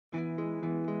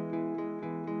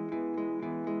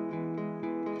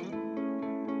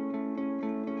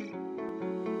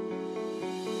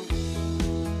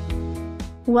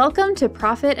Welcome to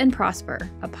Profit and Prosper,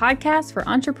 a podcast for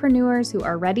entrepreneurs who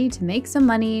are ready to make some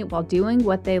money while doing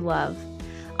what they love.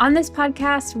 On this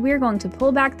podcast, we're going to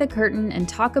pull back the curtain and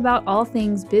talk about all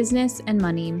things business and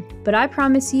money, but I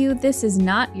promise you this is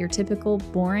not your typical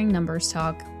boring numbers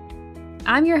talk.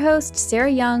 I'm your host, Sarah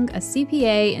Young, a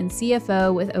CPA and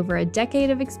CFO with over a decade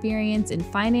of experience in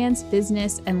finance,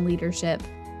 business, and leadership.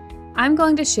 I'm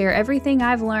going to share everything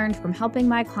I've learned from helping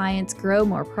my clients grow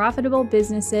more profitable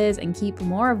businesses and keep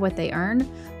more of what they earn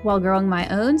while growing my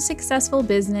own successful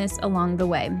business along the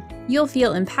way. You'll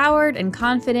feel empowered and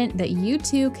confident that you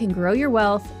too can grow your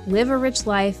wealth, live a rich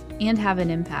life, and have an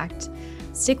impact.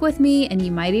 Stick with me and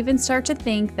you might even start to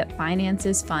think that finance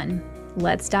is fun.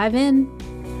 Let's dive in.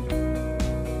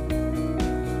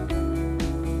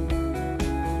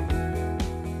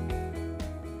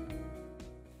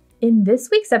 In this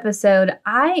week's episode,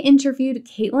 I interviewed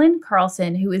Kaitlyn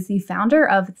Carlson, who is the founder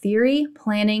of Theory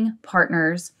Planning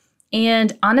Partners.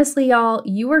 And honestly, y'all,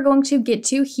 you are going to get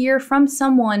to hear from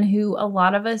someone who a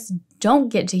lot of us don't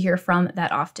get to hear from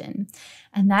that often.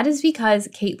 And that is because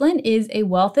Kaitlyn is a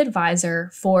wealth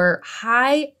advisor for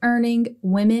high-earning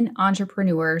women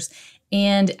entrepreneurs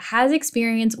and has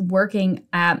experience working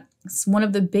at one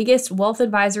of the biggest wealth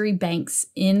advisory banks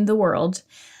in the world,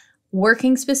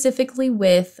 working specifically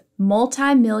with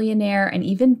multi-millionaire and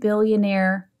even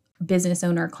billionaire business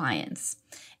owner clients.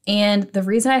 And the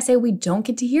reason I say we don't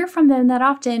get to hear from them that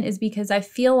often is because I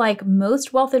feel like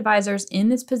most wealth advisors in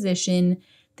this position,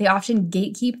 they often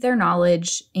gatekeep their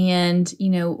knowledge and,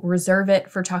 reserve it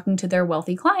for talking to their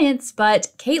wealthy clients.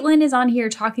 But Kaitlyn is on here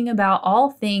talking about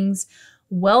all things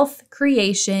wealth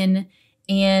creation,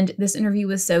 and this interview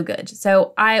was so good.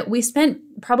 So we spent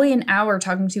probably an hour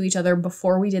talking to each other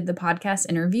before we did the podcast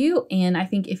interview. And I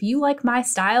think if you like my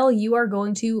style, you are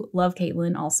going to love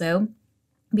Kaitlyn also,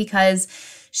 because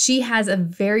she has a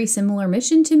very similar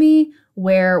mission to me,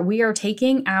 where we are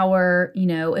taking our,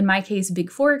 in my case,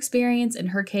 Big Four experience, in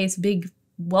her case, big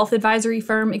wealth advisory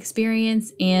firm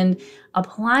experience, and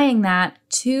applying that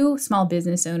to small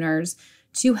business owners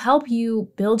to help you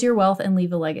build your wealth and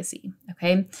leave a legacy,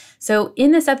 okay? So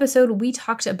in this episode, we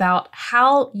talked about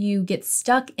how you get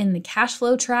stuck in the cash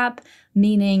flow trap,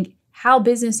 meaning how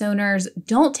business owners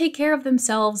don't take care of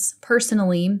themselves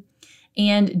personally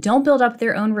and don't build up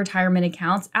their own retirement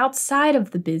accounts outside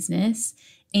of the business,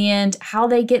 and how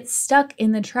they get stuck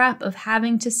in the trap of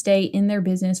having to stay in their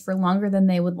business for longer than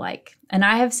they would like. And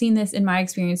I have seen this in my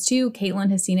experience too.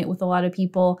 Kaitlyn has seen it with a lot of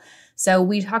people. So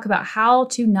we talk about how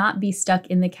to not be stuck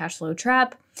in the cash flow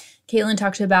trap. Kaitlyn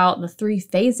talked about the 3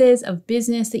 phases of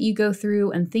business that you go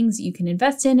through and things that you can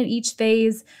invest in at each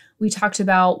phase. We talked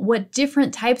about what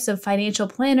different types of financial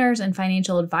planners and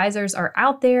financial advisors are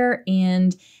out there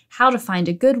and how to find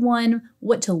a good one,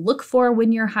 what to look for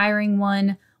when you're hiring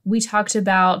one. We talked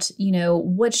about,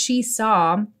 what she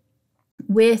saw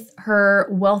with her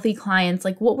wealthy clients,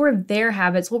 like what were their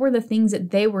habits, what were the things that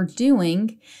they were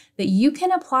doing that you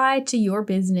can apply to your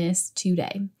business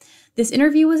today. This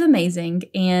interview was amazing,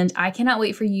 and I cannot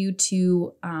wait for you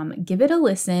to give it a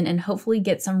listen and hopefully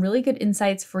get some really good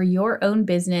insights for your own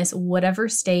business, whatever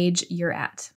stage you're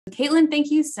at. Kaitlyn,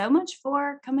 thank you so much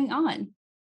for coming on.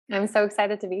 I'm so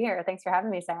excited to be here. Thanks for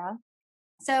having me, Sarah.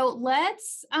 So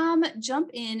let's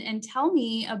jump in and tell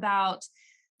me about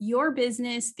your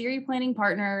business, Theory Planning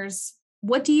Partners.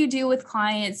 What do you do with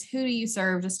clients? Who do you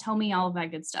serve? Just tell me all of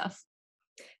that good stuff.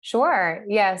 Sure.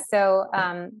 Yeah. So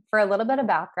for a little bit of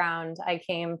background, I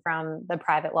came from the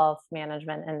private wealth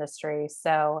management industry.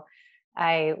 So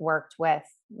I worked with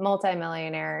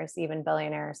multi-millionaires, even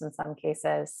billionaires in some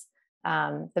cases,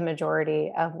 the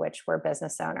majority of which were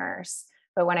business owners.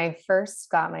 But when I first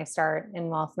got my start in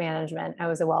wealth management, I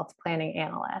was a wealth planning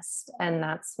analyst. And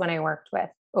that's when I worked with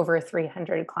over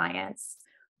 300 clients.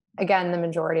 Again, the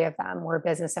majority of them were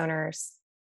business owners.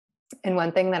 And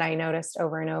one thing that I noticed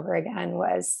over and over again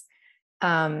was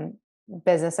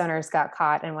business owners got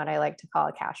caught in what I like to call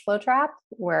a cash flow trap,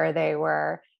 where they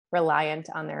were reliant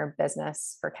on their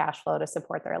business for cash flow to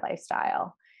support their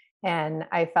lifestyle. And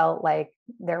I felt like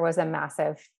there was a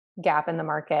massive gap in the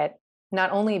market,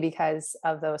 not only because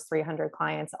of those 300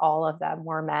 clients, all of them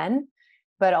were men,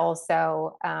 but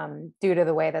also due to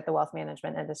the way that the wealth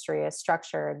management industry is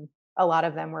structured, a lot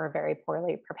of them were very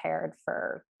poorly prepared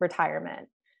for retirement.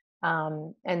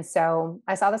 And so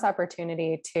I saw this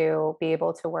opportunity to be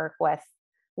able to work with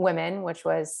women, which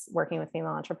was working with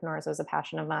female entrepreneurs was a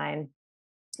passion of mine,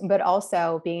 but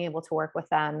also being able to work with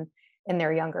them in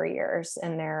their younger years,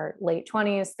 in their late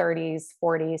 20s, 30s,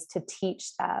 40s, to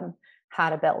teach them how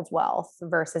to build wealth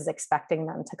versus expecting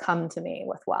them to come to me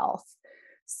with wealth.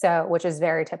 So, which is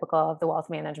very typical of the wealth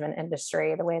management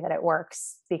industry, the way that it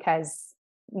works, because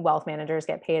wealth managers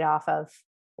get paid off of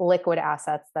liquid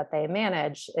assets that they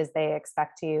manage, is they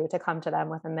expect you to come to them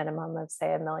with a minimum of, say,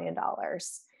 $1 million.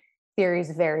 Theory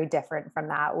is very different from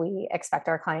that. We expect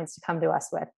our clients to come to us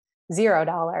with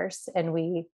 $0, and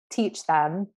we teach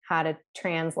them how to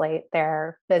translate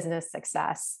their business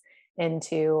success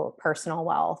into personal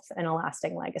wealth and a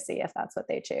lasting legacy, if that's what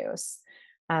they choose.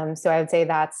 So I would say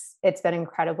it's been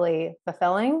incredibly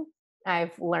fulfilling.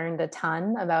 I've learned a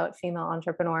ton about female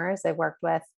entrepreneurs. I've worked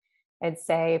with, I'd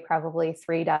say, probably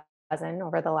 36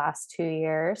 over the last 2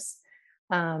 years.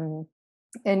 And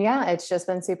yeah, it's just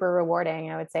been super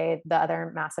rewarding. I would say the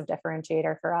other massive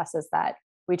differentiator for us is that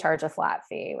we charge a flat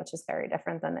fee, which is very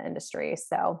different than the industry.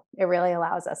 So it really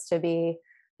allows us to be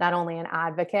not only an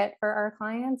advocate for our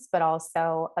clients, but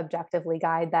also objectively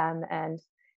guide them, and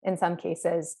in some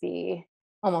cases be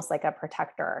almost like a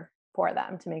protector for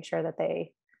them to make sure that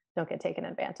they don't get taken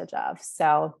advantage of.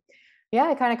 So yeah,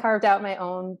 I kind of carved out my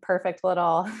own perfect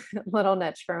little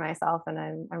niche for myself, and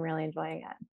I'm really enjoying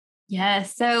it.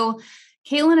 Yes. So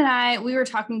Kaitlyn and I, we were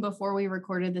talking before we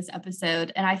recorded this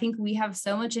episode, and I think we have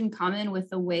so much in common with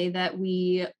the way that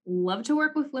we love to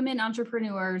work with women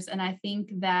entrepreneurs. And I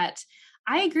think that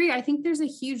I agree. I think there's a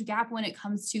huge gap when it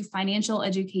comes to financial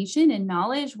education and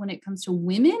knowledge. When it comes to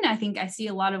women, I think I see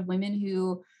a lot of women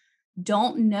who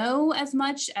don't know as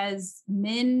much as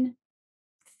men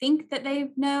think that they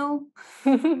know.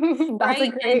 That's right? a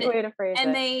great way to phrase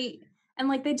and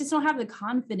it. they just don't have the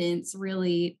confidence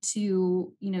really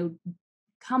to,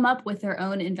 come up with their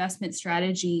own investment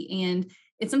strategy. And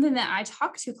it's something that I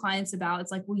talk to clients about.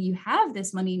 It's like, well, you have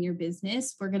this money in your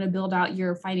business. We're going to build out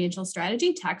your financial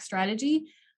strategy, tax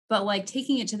strategy, but like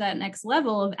taking it to that next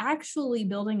level of actually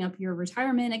building up your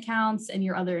retirement accounts and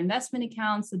your other investment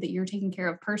accounts so that you're taken care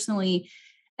of personally.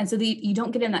 And so that you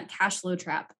don't get in that cash flow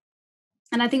trap.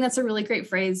 And I think that's a really great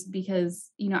phrase because,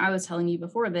 I was telling you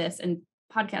before this, and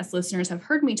podcast listeners have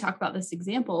heard me talk about this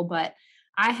example, but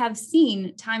I have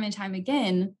seen time and time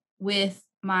again with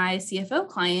my CFO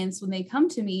clients when they come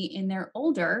to me and they're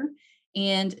older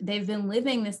and they've been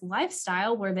living this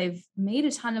lifestyle where they've made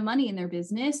a ton of money in their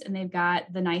business and they've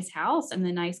got the nice house and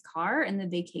the nice car and the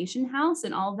vacation house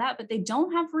and all of that, but they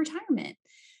don't have retirement.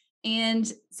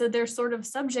 And so they're sort of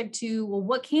subject to, well,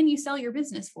 what can you sell your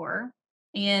business for?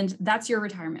 And that's your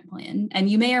retirement plan. And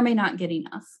you may or may not get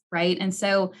enough, right? And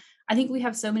so I think we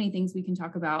have so many things we can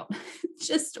talk about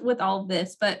just with all of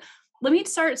this, but let me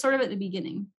start sort of at the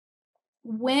beginning.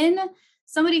 When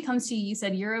somebody comes to you, you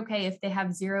said you're okay if they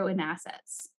have zero in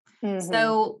assets. Mm-hmm.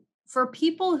 So for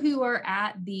people who are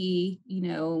at the,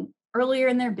 earlier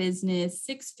in their business,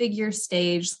 6-figure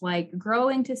stage, like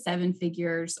growing to 7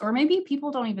 figures, or maybe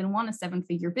people don't even want a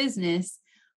 7-figure business,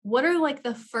 what are like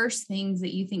the first things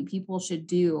that you think people should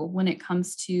do when it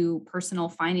comes to personal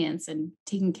finance and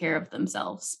taking care of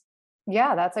themselves?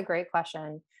 Yeah, that's a great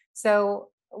question. So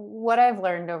what I've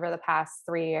learned over the past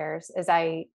 3 years is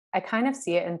I kind of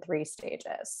see it in 3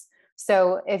 stages.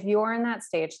 So if you're in that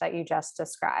stage that you just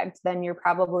described, then you're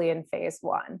probably in phase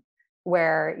 1,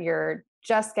 where you're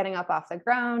just getting up off the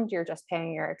ground, you're just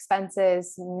paying your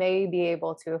expenses, may be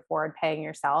able to afford paying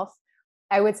yourself.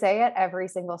 I would say at every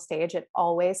single stage, it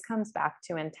always comes back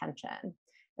to intention.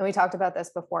 And we talked about this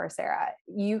before, Sarah.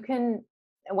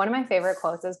 One of my favorite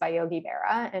quotes is by Yogi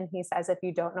Berra, and he says, if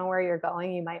you don't know where you're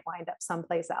going, you might wind up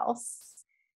someplace else.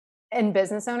 And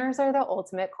business owners are the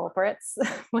ultimate culprits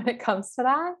when it comes to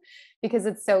that, because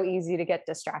it's so easy to get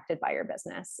distracted by your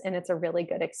business. And it's a really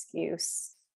good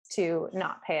excuse to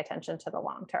not pay attention to the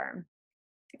long term.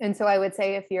 And so I would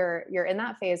say if you're in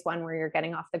that phase 1 where you're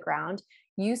getting off the ground,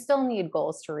 you still need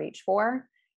goals to reach for.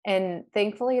 And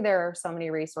thankfully, there are so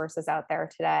many resources out there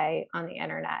today on the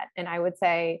internet. And I would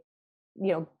say,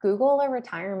 Google a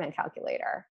retirement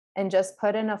calculator and just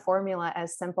put in a formula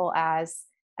as simple as,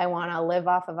 I want to live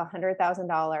off of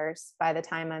 $100,000 by the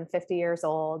time I'm 50 years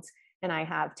old and I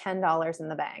have $10 in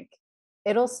the bank.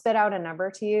 It'll spit out a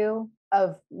number to you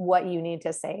of what you need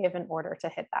to save in order to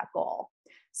hit that goal.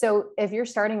 So if you're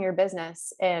starting your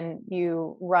business and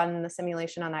you run the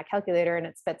simulation on that calculator and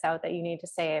it spits out that you need to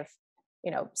save,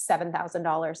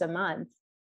 $7,000 a month,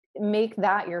 make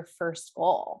that your first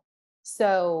goal.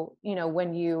 So,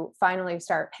 when you finally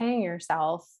start paying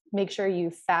yourself, make sure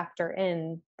you factor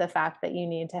in the fact that you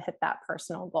need to hit that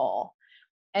personal goal.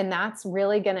 And that's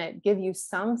really going to give you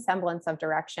some semblance of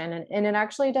direction. And it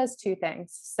actually does 2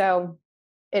 things. So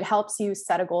it helps you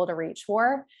set a goal to reach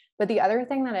for. But the other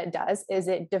thing that it does is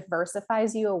it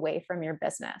diversifies you away from your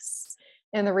business.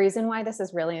 And the reason why this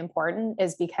is really important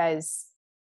is because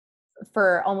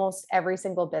for almost every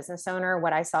single business owner,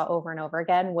 what I saw over and over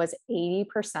again was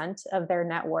 80% of their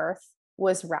net worth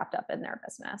was wrapped up in their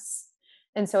business.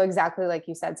 And so exactly like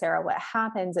you said, Sarah, what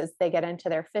happens is they get into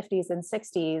their 50s and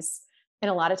 60s, and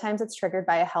a lot of times it's triggered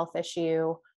by a health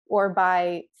issue or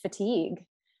by fatigue.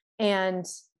 And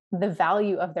the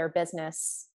value of their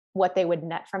business, what they would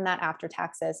net from that after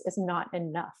taxes, is not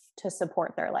enough to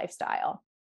support their lifestyle.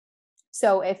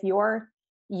 So if you're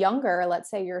younger, let's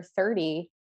say you're 30,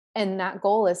 and that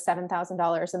goal is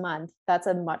 $7,000 a month, that's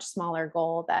a much smaller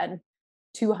goal than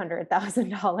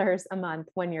 $200,000 a month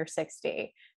when you're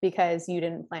 60, because you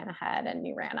didn't plan ahead and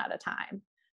you ran out of time.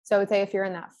 So I would say if you're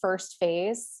in that first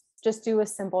phase, just do a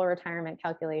simple retirement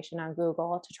calculation on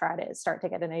Google to try to start to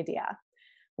get an idea.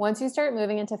 Once you start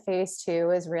moving into phase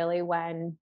 2 is really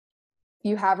when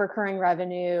you have recurring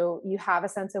revenue, you have a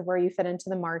sense of where you fit into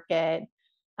the market.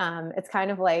 It's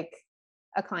kind of like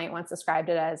a client once described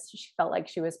it as she felt like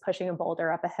she was pushing a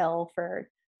boulder up a hill for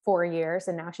 4 years,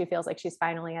 and now she feels like she's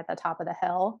finally at the top of the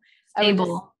hill.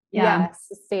 Stable. Yeah. Yes,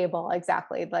 stable.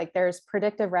 Exactly. Like there's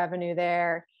predictive revenue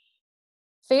there.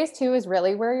 Phase 2 is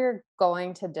really where you're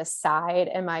going to decide,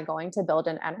 am I going to build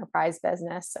an enterprise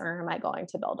business or am I going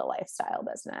to build a lifestyle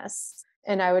business?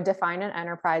 And I would define an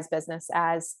enterprise business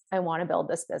as, I want to build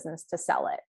this business to sell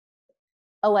it.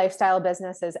 A lifestyle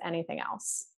business is anything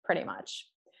else, pretty much.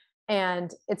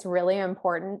 And it's really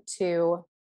important to,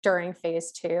 during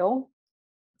phase 2,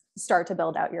 start to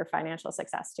build out your financial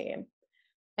success team.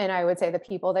 And I would say the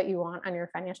people that you want on your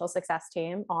financial success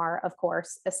team are, of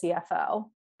course, a CFO.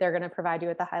 They're going to provide you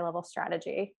with a high level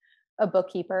strategy, a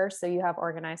bookkeeper, so you have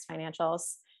organized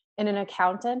financials, and an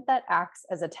accountant that acts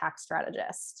as a tax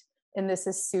strategist. And this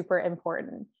is super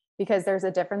important because there's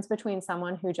a difference between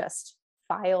someone who just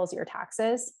files your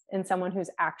taxes and someone who's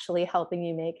actually helping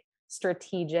you make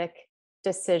strategic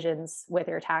decisions with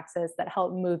your taxes that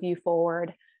help move you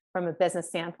forward from a business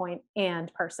standpoint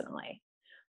and personally.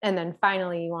 And then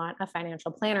finally, you want a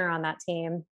financial planner on that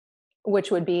team, which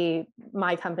would be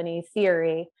my company,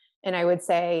 Theory. And I would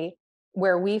say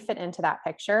where we fit into that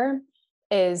picture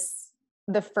is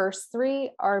the first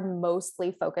 3 are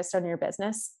mostly focused on your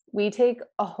business. We take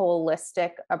a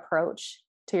holistic approach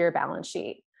to your balance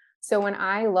sheet. So when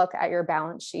I look at your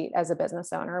balance sheet as a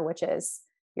business owner, which is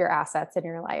your assets and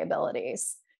your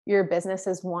liabilities, your business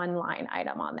is one line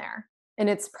item on there. And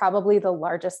it's probably the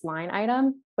largest line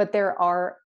item, but there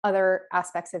are other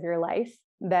aspects of your life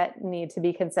that need to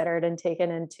be considered and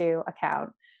taken into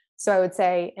account. So I would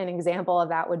say an example of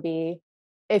that would be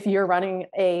if you're running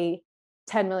a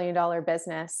 $10 million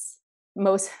business,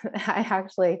 I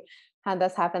actually had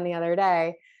this happen the other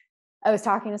day. I was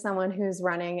talking to someone who's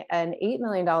running an $8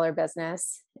 million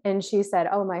business, and she said,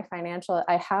 oh,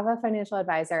 I have a financial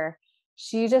advisor.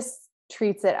 She just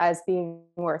treats it as being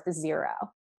worth 0.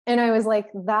 And I was like,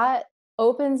 that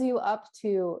opens you up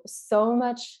to so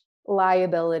much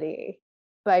liability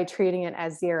by treating it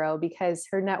as 0, because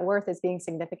her net worth is being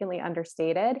significantly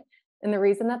understated. And the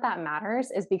reason that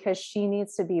matters is because she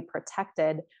needs to be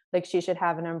protected. Like she should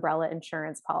have an umbrella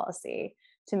insurance policy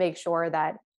to make sure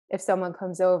that if someone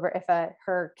comes over, if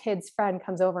her kid's friend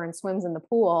comes over and swims in the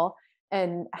pool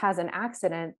and has an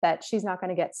accident, that she's not going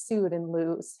to get sued and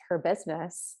lose her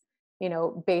business,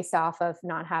 based off of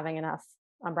not having enough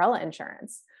umbrella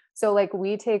insurance. So like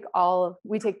we take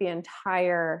the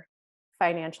entire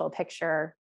financial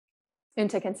picture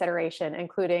into consideration,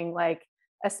 including like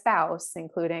a spouse,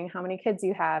 including how many kids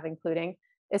you have, including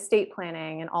estate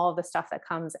planning and all of the stuff that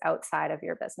comes outside of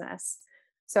your business.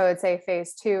 So I'd say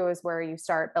phase 2 is where you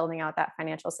start building out that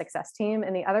financial success team.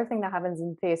 And the other thing that happens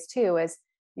in phase 2 is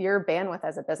your bandwidth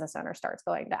as a business owner starts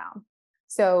going down.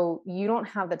 So you don't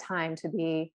have the time to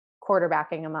be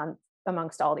quarterbacking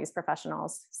amongst all these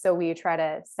professionals. So we try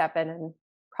to step in and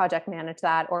project manage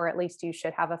that, or at least you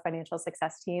should have a financial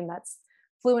success team that's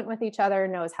fluent with each other,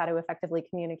 knows how to effectively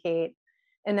communicate.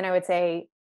 And then I would say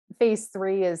phase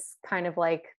 3 is kind of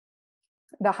like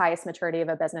the highest maturity of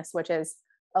a business, which is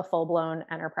a full-blown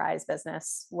enterprise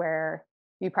business where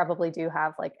you probably do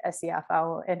have like a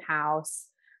CFO in-house.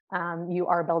 You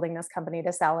are building this company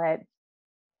to sell it.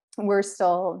 We're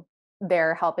still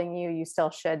there helping you. You still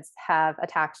should have a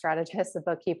tax strategist, a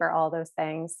bookkeeper, all those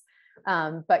things.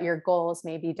 But your goals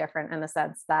may be different in the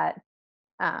sense that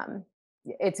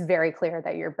it's very clear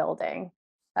that you're building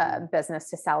a business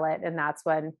to sell it. And that's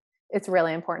when it's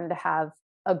really important to have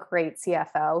a great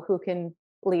CFO who can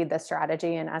lead the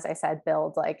strategy. And as I said,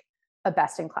 build like a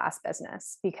best-in-class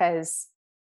business, because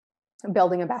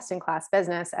building a best-in-class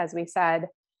business, as we said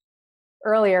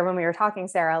earlier when we were talking,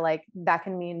 Sarah, like that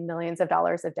can mean millions of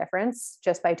dollars of difference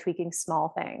just by tweaking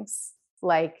small things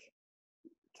like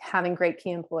having great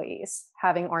key employees,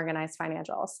 having organized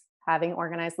financials, having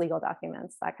organized legal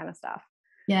documents, that kind of stuff.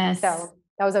 Yes. So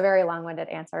that was a very long-winded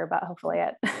answer, but hopefully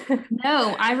it.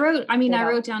 No, I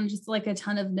wrote down just like a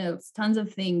ton of notes, tons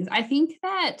of things. I think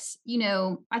that,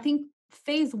 I think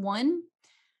phase one,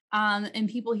 and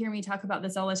people hear me talk about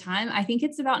this all the time. I think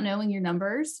it's about knowing your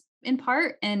numbers in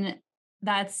part. And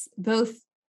that's both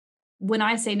when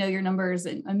I say know your numbers,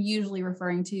 I'm usually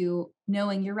referring to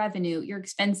knowing your revenue, your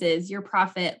expenses, your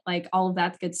profit, like all of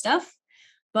that good stuff.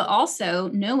 But also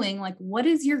knowing like, what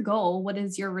is your goal? What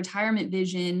is your retirement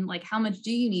vision? Like, how much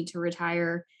do you need to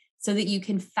retire so that you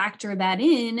can factor that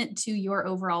in to your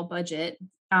overall budget,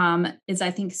 is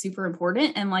I think super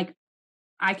important. And like,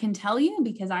 I can tell you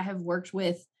because I have worked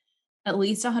with at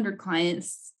least 100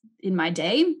 clients in my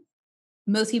day.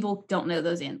 Most people don't know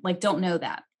don't know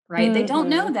that, right? Mm-hmm. They don't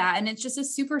know that. And it's just a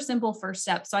super simple first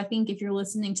step. So I think if you're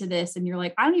listening to this and you're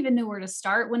like, I don't even know where to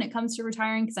start when it comes to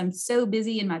retiring because I'm so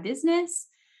busy in my business,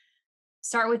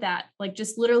 start with that. Like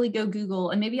just literally go Google,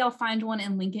 and maybe I'll find one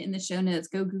and link it in the show notes.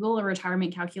 Go Google a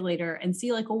retirement calculator and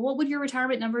see like, well, what would your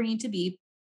retirement number need to be?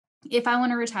 If I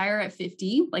want to retire at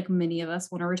 50, like many of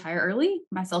us want to retire early,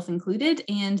 myself included,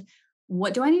 and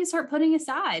what do I need to start putting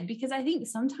aside? Because I think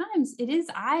sometimes it is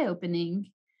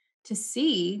eye-opening to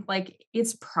see like,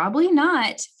 it's probably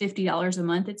not $50 a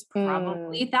month. It's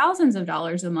probably thousands of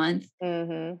dollars a month.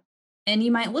 Mm-hmm. And you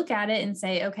might look at it and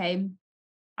say, okay,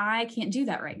 I can't do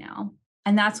that right now.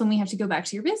 And that's when we have to go back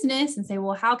to your business and say,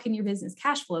 well, how can your business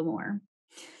cash flow more?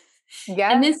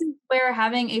 Yeah. And this is where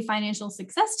having a financial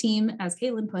success team, as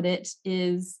Kaitlyn put it,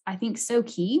 is, I think, so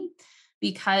key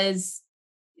because,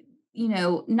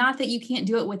 not that you can't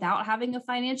do it without having a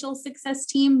financial success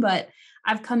team, but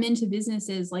I've come into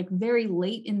businesses like very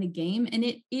late in the game, and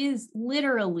it is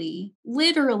literally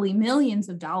millions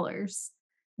of dollars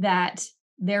that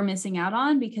they're missing out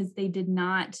on because they did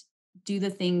not do the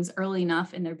things early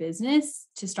enough in their business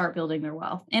to start building their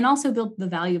wealth and also build the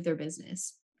value of their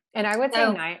business. And I would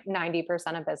say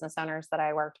 90% of business owners that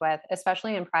I worked with,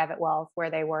 especially in private wealth, where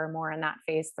they were more in that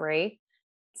phase 3,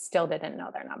 still didn't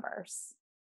know their numbers.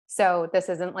 So this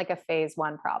isn't like a phase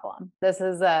 1 problem. This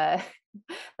is an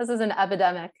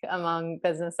epidemic among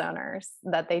business owners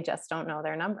that they just don't know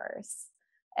their numbers.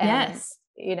 And, yes.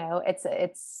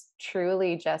 It's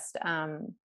truly just a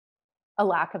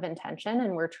lack of intention.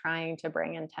 And we're trying to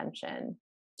bring intention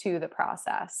to the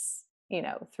process,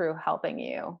 through helping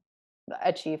you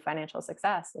achieve financial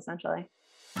success, essentially.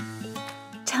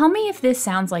 Tell me if this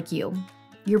sounds like you.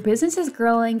 Your business is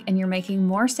growing and you're making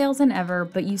more sales than ever,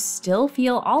 but you still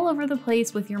feel all over the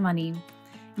place with your money.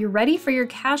 You're ready for your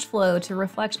cash flow to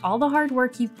reflect all the hard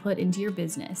work you've put into your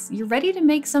business. You're ready to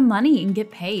make some money and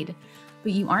get paid,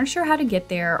 but you aren't sure how to get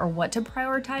there or what to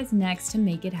prioritize next to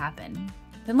make it happen.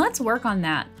 Then let's work on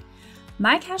that.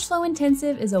 My Cash Flow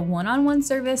Intensive is a one-on-one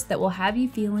service that will have you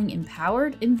feeling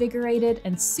empowered, invigorated,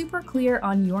 and super clear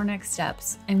on your next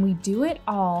steps. And we do it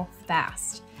all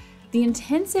fast. The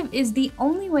intensive is the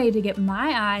only way to get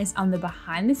my eyes on the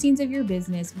behind the scenes of your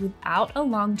business without a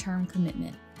long-term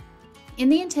commitment. In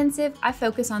the intensive, I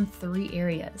focus on 3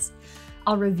 areas.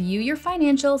 I'll review your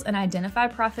financials and identify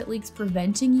profit leaks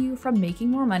preventing you from making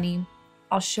more money.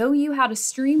 I'll show you how to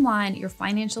streamline your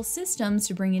financial systems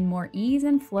to bring in more ease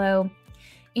and flow.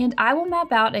 And I will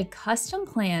map out a custom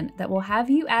plan that will have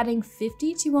you adding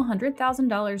 $50,000 to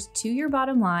 $100,000 to your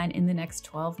bottom line in the next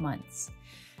 12 months.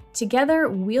 Together,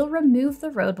 we'll remove the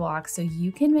roadblocks so you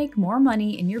can make more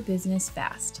money in your business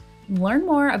fast. Learn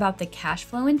more about the Cash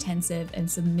Flow Intensive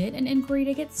and submit an inquiry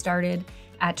to get started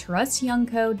at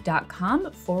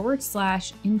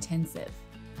trustyoungco.com/intensive.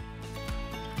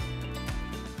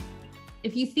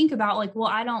 If you think about like, well,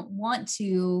 I'm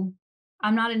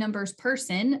not a numbers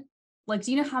person. Like,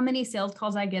 do you know how many sales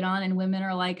calls I get on and women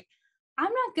are like,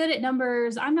 I'm not good at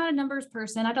numbers. I'm not a numbers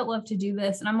person. I don't love to do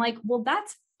this. And I'm like, well,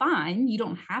 that's fine. You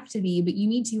don't have to be, but you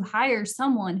need to hire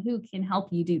someone who can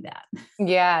help you do that.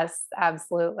 Yes,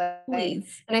 absolutely.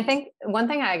 Please. And I think one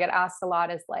thing I get asked a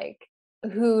lot is like,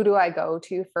 who do I go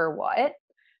to for what?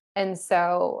 And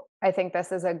so I think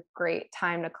this is a great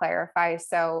time to clarify.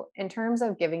 So in terms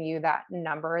of giving you that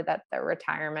number that the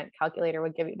retirement calculator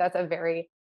would give you, that's a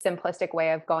very simplistic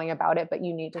way of going about it, but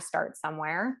you need to start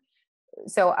somewhere.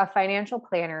 So a financial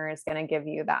planner is going to give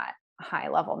you that high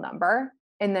level number,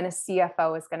 and then a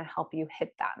CFO is going to help you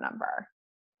hit that number.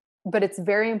 But it's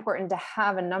very important to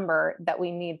have a number that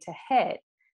we need to hit.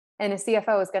 And a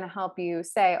CFO is going to help you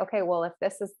say, okay, well, if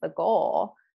this is the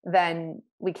goal, then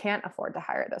we can't afford to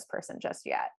hire this person just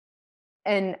yet.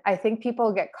 And I think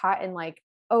people get caught in like,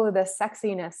 oh, the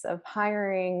sexiness of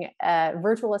hiring a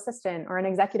virtual assistant or an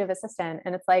executive assistant.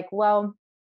 And it's like, well,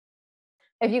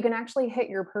 if you can actually hit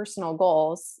your personal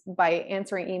goals by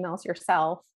answering emails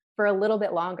yourself for a little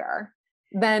bit longer,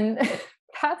 then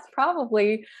that's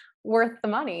probably worth the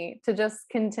money to just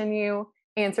continue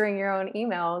answering your own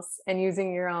emails and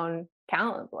using your own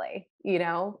Calendly,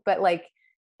 but like,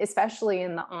 especially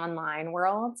in the online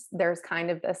world, there's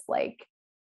kind of this like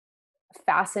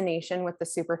fascination with the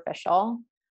superficial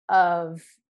of,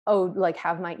 oh, like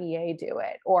have my EA do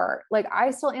it. Or like,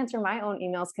 I still answer my own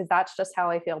emails because that's just how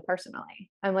I feel personally.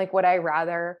 I'm like, would I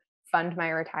rather fund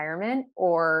my retirement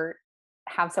or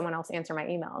have someone else answer my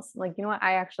emails? I'm like, you know what?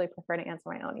 I actually prefer to answer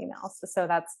my own emails. So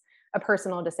that's a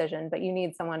personal decision, but you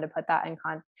need someone to put that in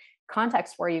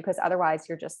context for you, because otherwise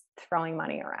you're just throwing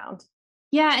money around.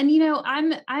 Yeah.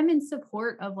 And I'm in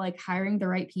support of like hiring the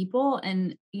right people.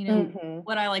 And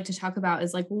what I like to talk about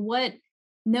is like,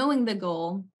 knowing the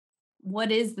goal, what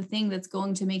is the thing that's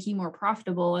going to make you more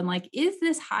profitable? And like, is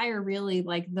this hire really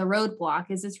like the roadblock?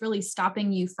 Is this really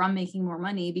stopping you from making more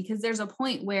money? Because there's a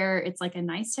point where it's like a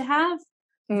nice to have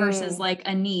versus like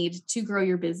a need to grow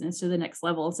your business to the next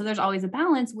level. So there's always a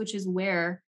balance, which is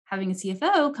where having a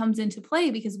CFO comes into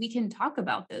play, because we can talk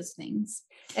about those things.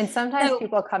 And sometimes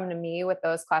people come to me with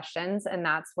those questions, and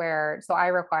that's where, so I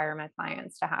require my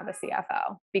clients to have a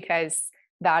CFO, because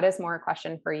that is more a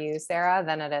question for you, Sarah,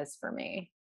 than it is for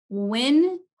me.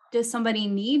 When does somebody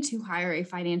need to hire a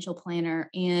financial planner,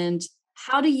 and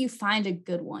how do you find a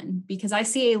good one? Because I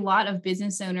see a lot of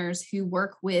business owners who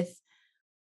work with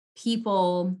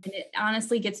people, and it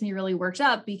honestly gets me really worked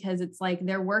up, because it's like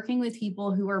they're working with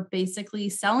people who are basically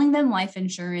selling them life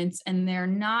insurance, and they're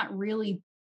not really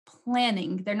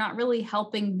planning. They're not really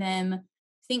helping them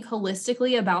think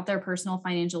holistically about their personal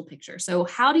financial picture. So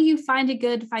how do you find a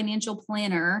good financial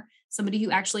planner, somebody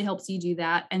who actually helps you do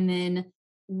that? And then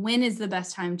when is the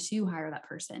best time to hire that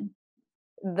person?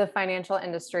 The financial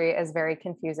industry is very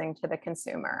confusing to the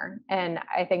consumer. And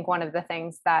I think one of the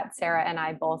things that Sarah and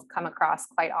I both come across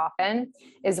quite often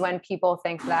is when people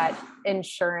think that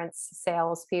insurance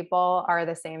salespeople are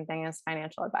the same thing as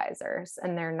financial advisors,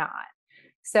 and they're not.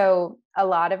 So a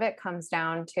lot of it comes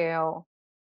down to,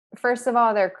 first of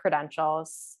all, their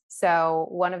credentials. So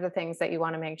one of the things that you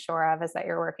want to make sure of is that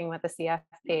you're working with a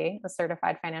CFP, a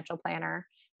certified financial planner,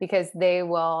 because they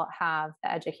will have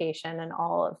the education and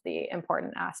all of the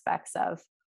important aspects of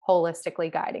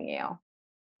holistically guiding you.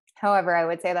 However, I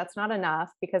would say that's not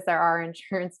enough, because there are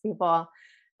insurance people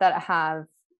that have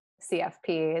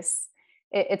CFPs.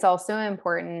 It's also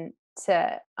important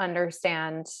to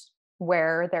understand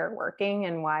where they're working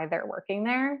and why they're working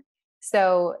there.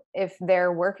 So if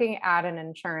they're working at an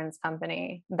insurance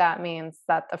company, that means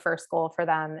that the first goal for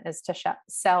them is to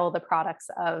sell the products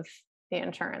of the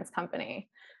insurance company.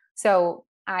 So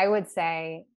I would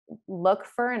say look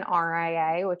for an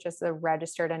RIA, which is a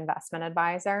registered investment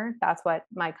advisor. That's what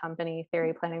my company,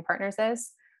 Theory Planning Partners,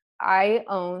 is. I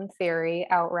own Theory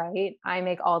outright. I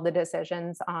make all the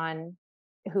decisions on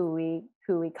who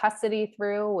we custody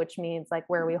through, which means like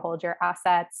where we hold your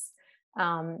assets,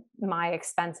 my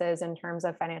expenses in terms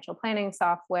of financial planning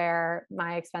software,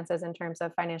 my expenses in terms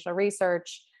of financial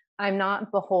research. I'm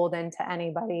not beholden to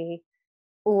anybody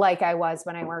like I was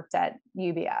when I worked at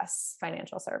UBS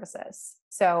Financial Services.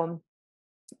 So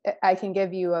I can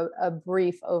give you a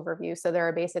brief overview. So there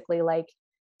are basically like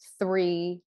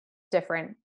 3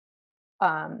 different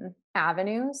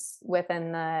avenues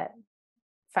within the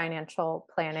financial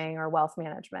planning or wealth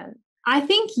management. I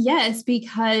think yes,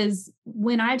 because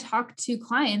when I talk to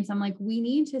clients, I'm like, we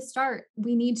need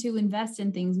to invest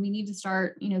in things. We need to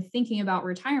start, thinking about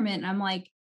retirement. And I'm like,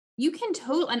 you can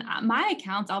and my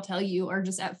accounts, I'll tell you, are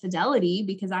just at Fidelity,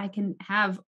 because I can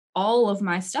have all of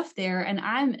my stuff there, and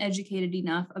I'm educated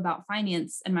enough about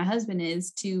finance, and my husband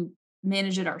is, to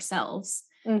manage it ourselves,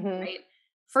 right?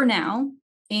 For now.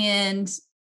 And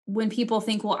when people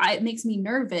think, well, it makes me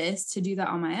nervous to do that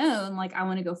on my own, like I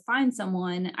want to go find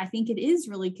someone, I think it is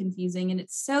really confusing, and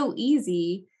it's so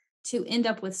easy to end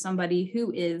up with somebody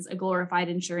who is a glorified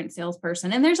insurance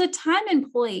salesperson. And there's a time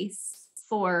and place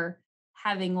for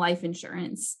having life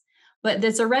insurance, but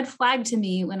that's a red flag to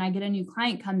me when I get a new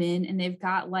client come in and they've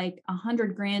got like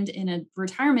 $100,000 in a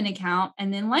retirement account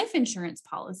and then life insurance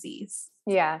policies.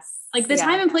 Yes. Like the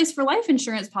time and place for life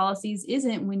insurance policies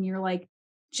isn't when you're like,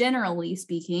 generally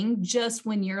speaking, just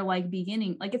when you're like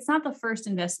beginning, like it's not the first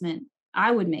investment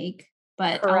I would make,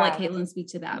 but Correct. I'll let Kaitlyn speak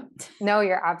to that. No,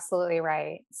 you're absolutely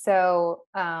right. So,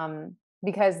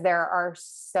 because there are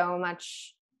so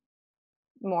much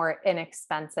more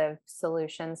inexpensive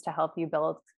solutions to help you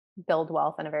build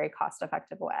wealth in a very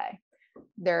cost-effective way.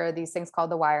 There are these things called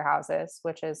the wirehouses,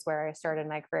 which is where I started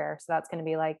my career. So that's going to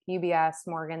be like UBS,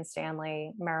 Morgan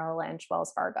Stanley, Merrill Lynch,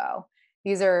 Wells Fargo.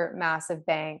 These are massive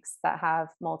banks that have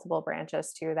multiple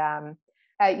branches to them.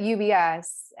 At UBS,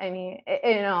 I mean,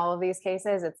 in all of these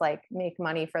cases, it's like make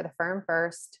money for the firm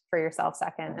first, for yourself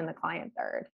second, and the client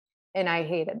third. And I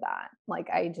hated that. Like,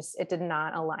 it did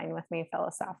not align with me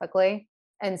philosophically.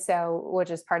 And so, which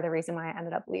is part of the reason why I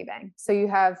ended up leaving. So you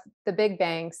have the big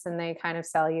banks and they kind of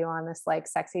sell you on this like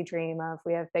sexy dream of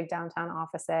we have big downtown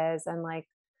offices and like,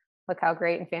 look how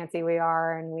great and fancy we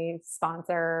are. And we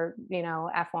sponsor,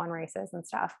 F1 races and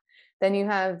stuff. Then you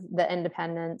have the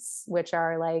independents, which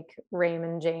are like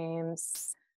Raymond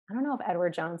James. I don't know if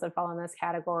Edward Jones would fall in this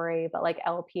category, but like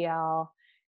LPL.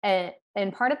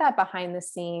 And part of that behind the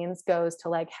scenes goes to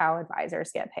like how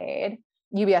advisors get paid.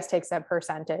 UBS takes a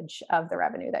percentage of the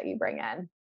revenue that you bring in.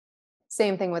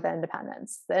 Same thing with the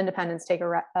independents. The independents take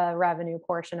a revenue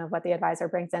portion of what the advisor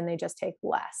brings in. They just take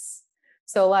less.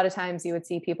 So a lot of times you would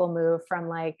see people move from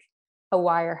like a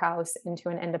wirehouse into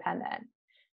an independent.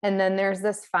 And then there's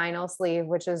this final sleeve,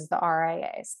 which is the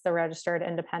RIAs, the registered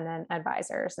independent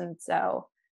advisors. And so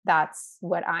that's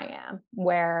what I am,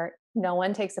 where no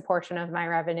one takes a portion of my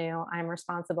revenue. I'm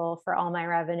responsible for all my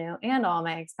revenue and all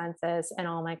my expenses and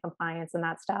all my compliance and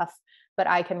that stuff, but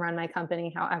I can run my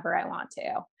company however I want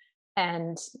to.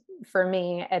 And for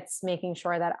me, it's making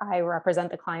sure that I represent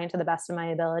the client to the best of my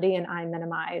ability and I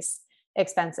minimize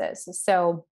expenses.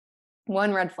 So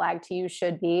one red flag to you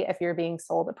should be if you're being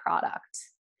sold a product,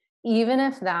 even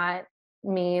if that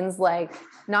means like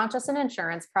not just an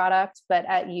insurance product, but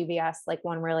at UBS, like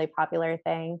one really popular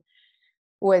thing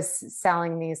was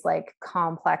selling these like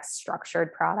complex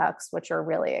structured products, which are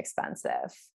really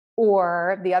expensive.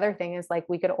 Or the other thing is like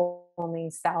we could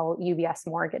only sell UBS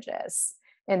mortgages.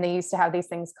 And they used to have these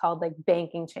things called like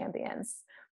banking champions.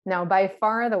 Now, by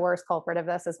far the worst culprit of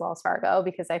this is Wells Fargo,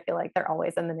 because I feel like they're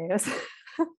always in the news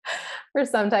for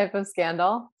some type of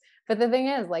scandal. But the thing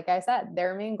is, like I said,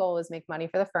 their main goal is make money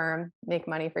for the firm, make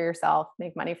money for yourself,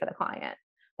 make money for the client.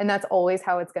 And that's always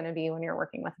how it's going to be when you're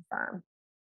working with a firm.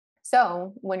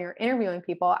 So when you're interviewing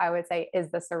people, I would say,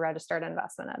 is this a registered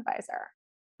investment advisor?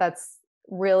 That's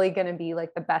really going to be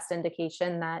like the best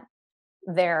indication that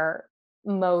they're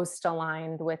most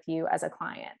aligned with you as a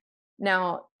client.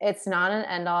 Now, it's not an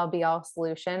end all be all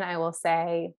solution. I will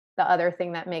say the other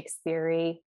thing that makes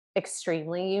Theory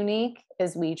extremely unique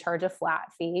is we charge a flat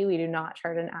fee. We do not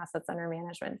charge an assets under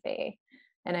management fee.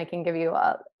 And I can give you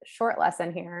a short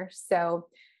lesson here. So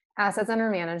assets under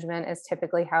management is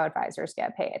typically how advisors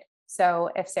get paid. So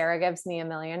if Sarah gives me $1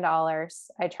 million,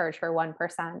 I charge her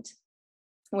 1%,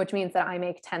 which means that I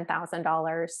make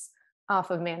 $10,000 off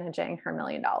of managing her $1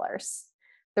 million.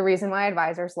 The reason why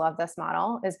advisors love this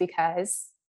model is because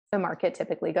the market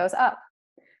typically goes up,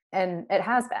 and it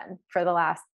has been for the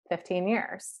last 15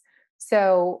 years.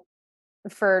 So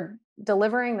for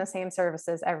delivering the same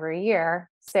services every year,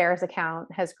 Sarah's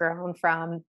account has grown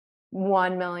from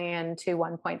 1 million to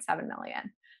 1.7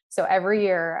 million. So every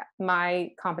year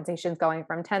my compensation is going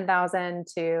from 10,000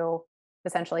 to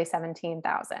essentially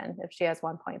 17,000 if she has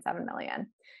 1.7 million.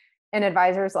 And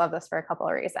advisors love this for a couple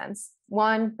of reasons.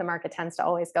 One, the market tends to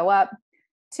always go up.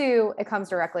 Two, it comes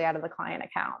directly out of the client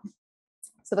account.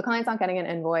 So the client's not getting an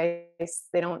invoice.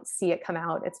 They don't see it come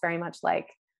out. It's very much like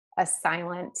a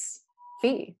silent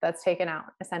fee that's taken out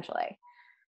essentially.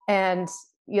 And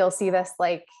you'll see this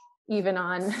like even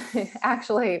on,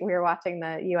 actually, we were watching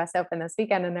the US Open this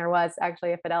weekend, and there was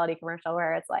actually a Fidelity commercial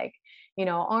where it's like,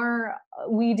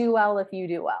 we do well if you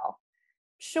do well.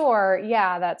 Sure,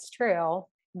 yeah, that's true.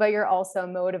 But you're also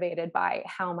motivated by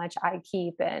how much I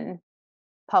keep in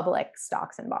public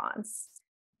stocks and bonds.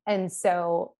 And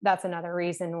so that's another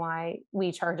reason why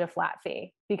we charge a flat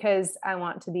fee, because I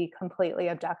want to be completely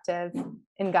objective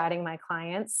in guiding my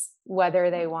clients,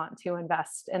 whether they want to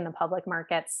invest in the public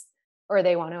markets or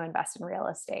they want to invest in real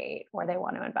estate or they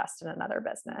want to invest in another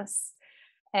business.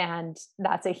 And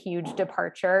that's a huge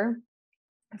departure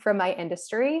from my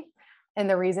industry. And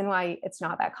the reason why it's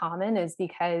not that common is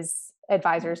because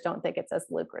advisors don't think it's as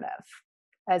lucrative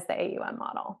as the AUM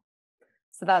model.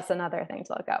 So that's another thing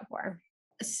to look out for.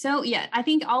 So yeah, I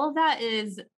think all of that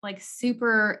is like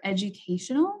super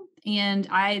educational, and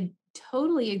I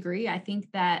totally agree. I think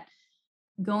that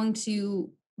going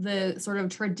to the sort of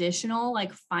traditional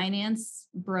like finance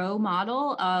bro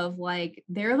model of like,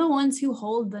 they're the ones who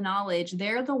hold the knowledge.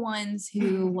 They're the ones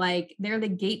who like, they're the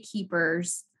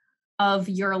gatekeepers of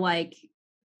your like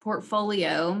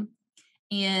portfolio.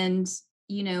 And,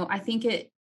 I think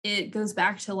it goes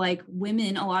back to like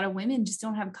women, a lot of women just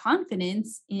don't have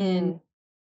confidence in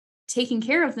taking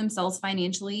care of themselves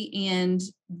financially. And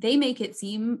they make it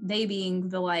seem, they being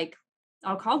the like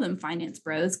I'll call them finance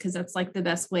bros, because that's like the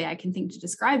best way I can think to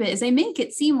describe it, is they make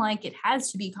it seem like it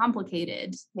has to be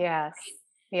complicated. Yes.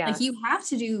 Yeah. Like you have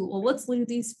to do, well, let's look at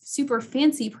these super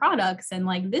fancy products. And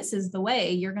like, this is the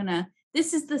way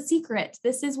this is the secret.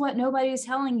 This is what nobody's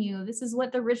telling you. This is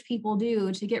what the rich people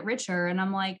do to get richer. And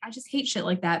I'm like, I just hate shit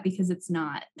like that, because it's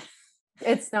not.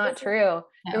 It's not true.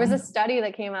 No. There was a study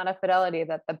that came out of Fidelity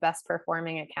that the best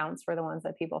performing accounts were the ones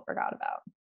that people forgot about.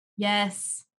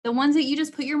 Yes. The ones that you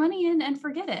just put your money in and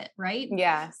forget it, right?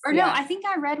 Yes. Or no, I think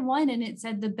I read one and it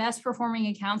said the best performing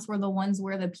accounts were the ones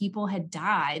where the people had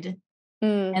died.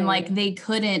 And like they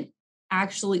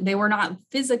were not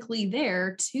physically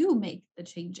there to make the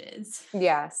changes.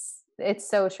 Yes, it's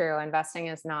so true. Investing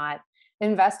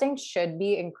should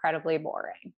be incredibly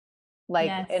boring.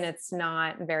 And it's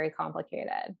not very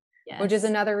complicated, which is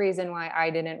another reason why I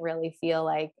didn't really feel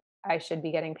like I should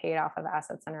be getting paid off of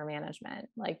assets under management.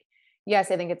 Like,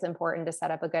 yes, I think it's important to set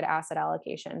up a good asset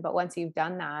allocation, but once you've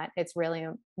done that, it's really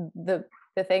the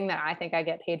thing that I think I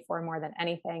get paid for more than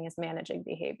anything is managing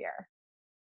behavior.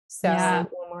 So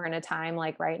when we're in a time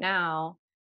like right now,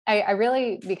 I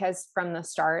really, because from the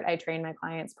start, I train my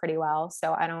clients pretty well.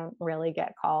 So I don't really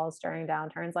get calls during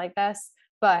downturns like this,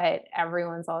 but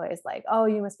everyone's always like, oh,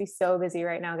 you must be so busy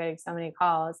right now getting so many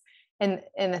calls. And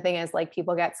the thing is, like,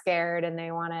 people get scared and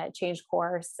they want to change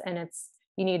course, and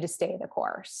you need to stay the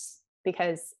course,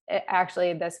 because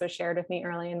actually this was shared with me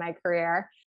early in my career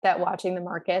that watching the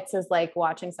markets is like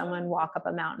watching someone walk up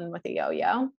a mountain with a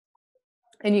yo-yo.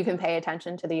 And you can pay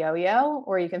attention to the yo-yo,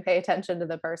 or you can pay attention to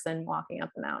the person walking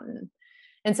up the mountain.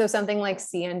 And so something like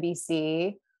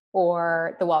CNBC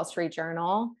or the Wall Street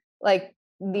Journal, like,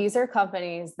 these are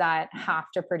companies that have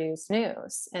to produce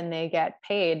news and they get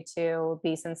paid to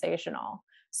be sensational.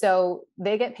 So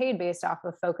they get paid based off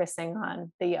of focusing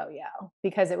on the yo-yo,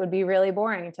 because it would be really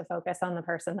boring to focus on the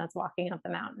person that's walking up the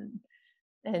mountain.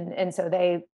 And so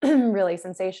they really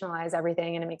sensationalize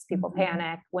everything, and it makes people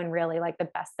panic, when really, like, the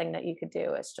best thing that you could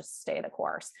do is just stay the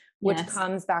course, which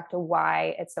comes back to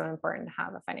why it's so important to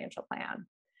have a financial plan.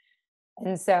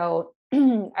 And so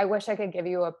I wish I could give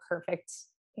you a perfect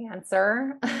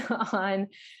answer on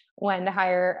when to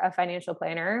hire a financial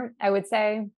planner. I would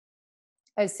say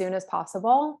as soon as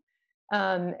possible.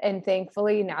 And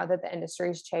thankfully, now that the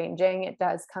industry is changing, it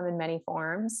does come in many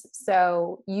forms.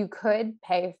 So you could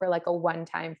pay for like a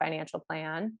one-time financial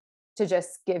plan to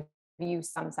just give you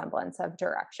some semblance of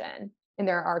direction. And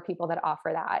there are people that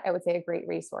offer that. I would say a great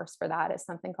resource for that is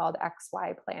something called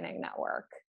XY Planning Network.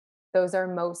 Those are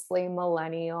mostly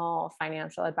millennial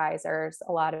financial advisors.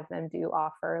 A lot of them do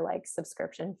offer like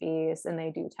subscription fees, and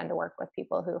they do tend to work with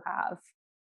people who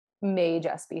may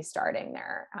just be starting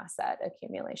their asset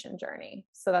accumulation journey.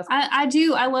 So that's,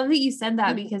 I love that you said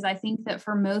that, because I think that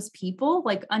for most people,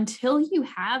 like, until you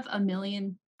have $1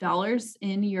 million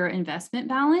in your investment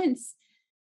balance,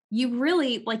 you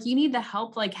really, like, you need the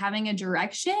help, like having a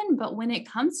direction. But when it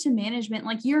comes to management,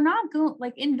 like, you're not going,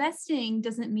 like, investing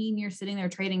doesn't mean you're sitting there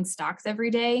trading stocks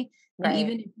every day. And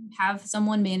even if you have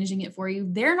someone managing it for you,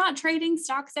 they're not trading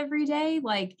stocks every day.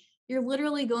 Like, you're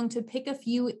literally going to pick a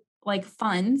few like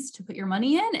funds to put your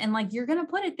money in, and like, you're going to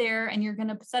put it there, and you're going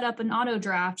to set up an auto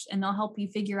draft, and they'll help you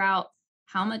figure out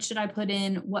how much should I put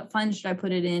in, what fund should I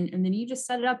put it in. And then you just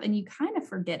set it up and you kind of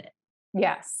forget it.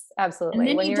 Yes, absolutely. And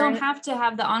then when you don't have to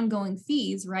have the ongoing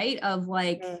fees, right? Of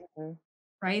like,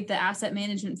 right, the asset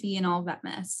management fee and all of that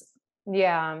mess.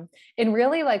 Yeah. And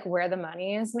really, like, where the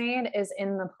money is made is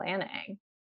in the planning.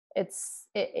 It's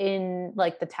in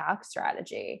like the tax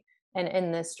strategy and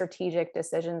in the strategic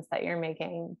decisions that you're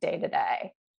making day to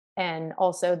day. And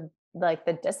also like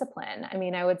the discipline. I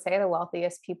mean, I would say the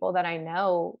wealthiest people that I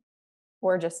know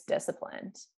were just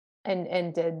disciplined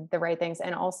and did the right things,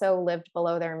 and also lived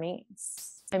below their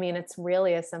means. I mean, it's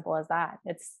really as simple as that.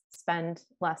 It's spend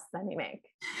less than you make.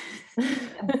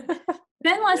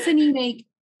 Spend less than you make,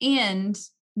 and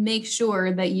make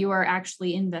sure that you are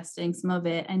actually investing some of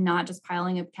it and not just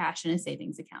piling up cash in a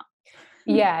savings account.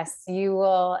 Yes, you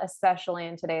will, especially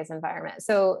in today's environment.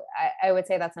 So I would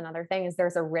say that's another thing, is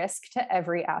there's a risk to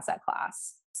every asset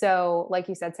class. So like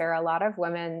you said, Sarah, a lot of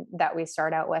women that we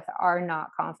start out with are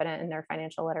not confident in their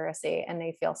financial literacy, and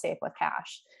they feel safe with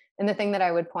cash. And the thing that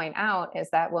I would point out is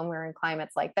that when we're in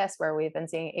climates like this, where we've been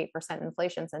seeing 8%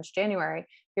 inflation since January,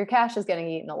 your cash is getting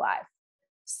eaten alive.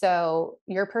 So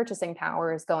your purchasing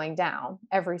power is going down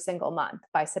every single month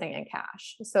by sitting in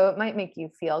cash. So it might make you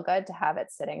feel good to have it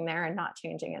sitting there and not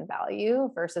changing in value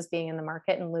versus being in the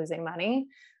market and losing money.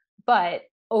 But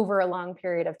over a long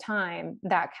period of time,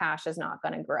 that cash is not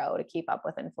going to grow to keep up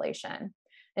with inflation.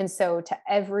 And so to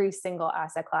every single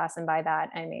asset class, and by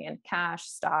that, I mean cash,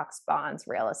 stocks, bonds,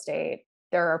 real estate,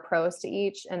 there are pros to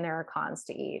each and there are cons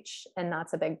to each. And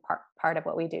that's a big part of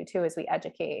what we do too, is we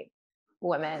educate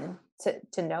women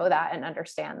to know that and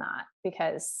understand that,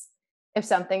 because if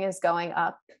something is going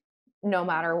up no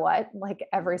matter what, like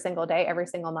every single day, every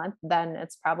single month, then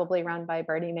it's probably run by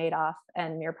Bernie Madoff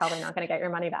and you're probably not going to get your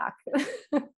money back.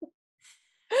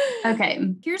 Okay.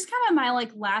 Here's kind of my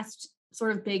like last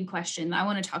sort of big question that I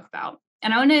want to talk about.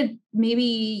 And I want to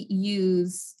maybe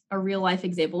use a real life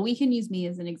example. We can use me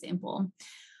as an example.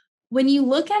 When you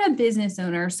look at a business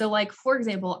owner, so like, for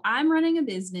example, I'm running a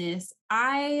business.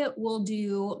 I will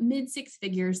do mid six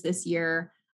figures this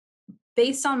year.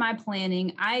 Based on my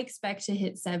planning, I expect to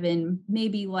hit 7,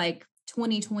 maybe like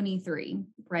 2023,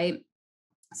 right?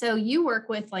 So you work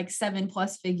with like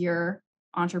 7+ figure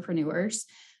entrepreneurs.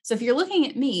 So if you're looking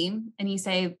at me and you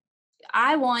say,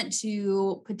 I want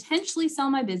to potentially sell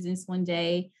my business one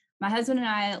day. My husband and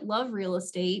I love real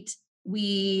estate.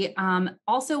 We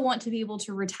also want to be able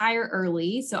to retire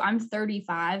early. So I'm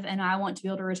 35 and I want to be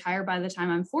able to retire by the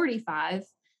time I'm 45.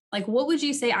 Like, what would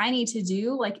you say I need to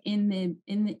do like in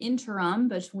the interim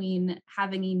between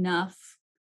having enough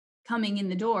coming in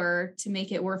the door to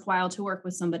make it worthwhile to work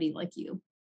with somebody like you?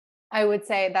 I would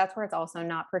say that's where it's also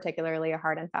not particularly a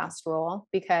hard and fast rule,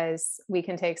 because we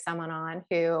can take someone on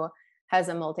who has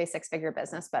a multi six figure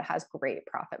business, but has great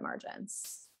profit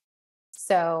margins.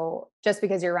 So just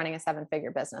because you're running a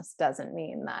 7-figure business doesn't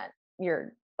mean that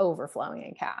you're overflowing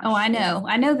in cash. Oh, I know.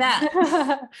 I know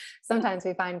that. Sometimes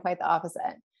we find quite the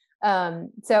opposite.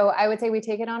 So I would say we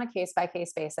take it on a case by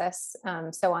case basis.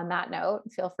 So on that note,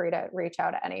 feel free to reach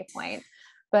out at any point.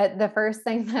 But the first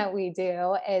thing that we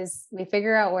do is we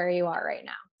figure out where you are right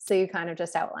now. So you kind of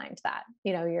just outlined that,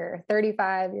 you're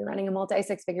 35, you're running a multi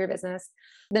 6-figure business.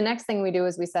 The next thing we do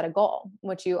is we set a goal,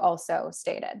 which you also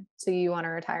stated. So you want to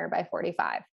retire by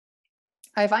 45.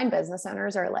 I find business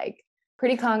owners are like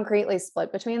pretty concretely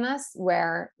split between this,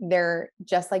 where they're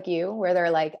just like you, where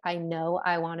they're like, I know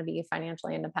I want to be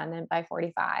financially independent by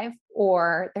 45.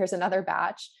 Or there's another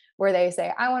batch where they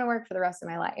say, I want to work for the rest of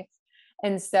my life.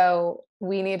 And so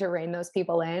we need to rein those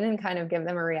people in and kind of give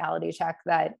them a reality check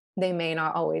that they may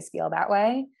not always feel that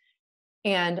way.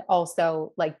 And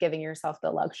also like giving yourself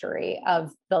the luxury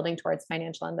of building towards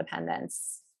financial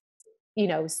independence.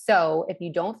 So if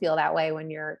you don't feel that way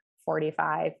when you're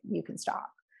 45, you can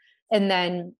stop. And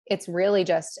then it's really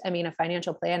just, a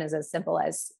financial plan is as simple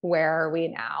as, where are we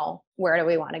now? Where do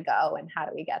we want to go? And how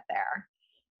do we get there?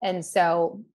 And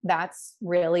so that's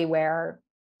really where,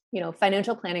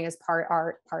 financial planning is part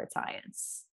art, part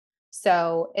science.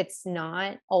 So it's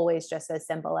not always just as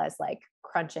simple as like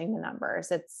crunching the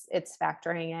numbers. It's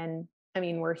factoring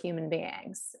in, we're human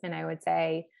beings. And I would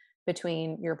say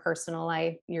between your personal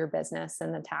life, your business,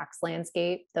 and the tax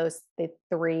landscape, the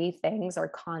 3 things are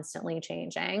constantly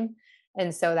changing.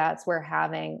 And so that's where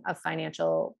having a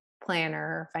financial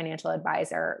planner, financial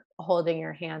advisor holding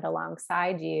your hand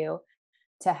alongside you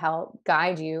to help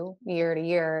guide you year to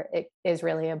year, it is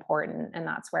really important. And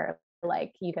that's where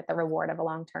like you get the reward of a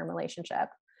long-term relationship.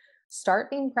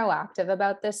 Start being proactive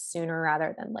about this sooner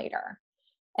rather than later.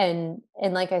 And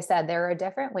like I said, there are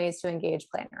different ways to engage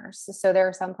planners. So there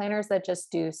are some planners that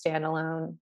just do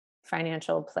standalone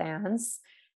financial plans.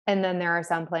 And then there are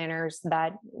some planners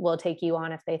that will take you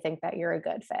on if they think that you're a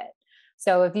good fit.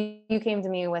 So if you came to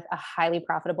me with a highly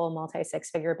profitable multi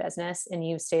 6-figure business and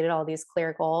you've stated all these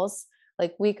clear goals,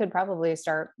 like we could probably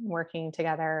start working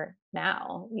together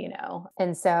now,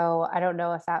 And so I don't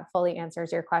know if that fully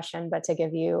answers your question, but to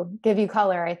give you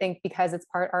color, I think because it's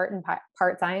part art and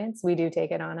part science, we do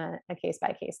take it on a case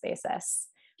by case basis.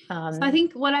 So I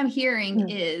think what I'm hearing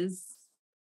is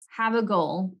have a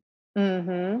goal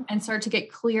and start to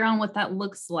get clear on what that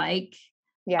looks like.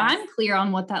 Yes. I'm clear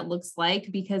on what that looks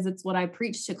like because it's what I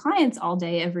preach to clients all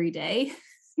day, every day.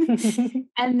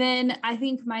 And then I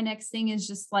think my next thing is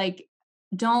just like,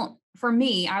 for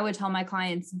me, I would tell my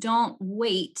clients, don't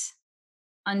wait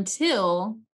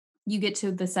until you get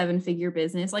to the 7-figure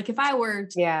business. Like if I were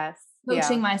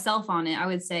coaching myself on it, I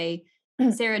would say,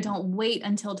 Sarah, don't wait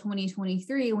until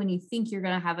 2023 when you think you're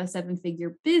going to have a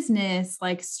 7-figure business.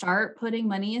 Like start putting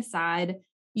money aside.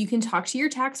 You can talk to your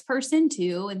tax person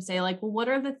too and say like, well, what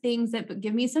are the things that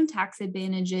give me some tax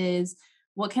advantages?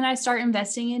 What can I start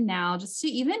investing in now just to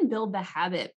even build the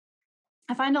habit?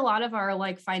 I find a lot of our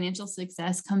like financial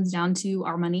success comes down to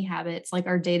our money habits, like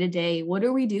our day-to-day, what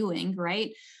are we doing?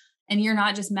 Right. And you're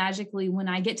not just magically, when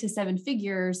I get to 7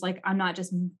 figures, like I'm not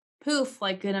just poof,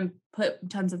 like going to put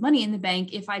tons of money in the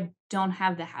bank if I don't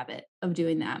have the habit of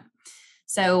doing that.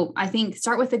 So I think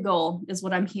start with a goal is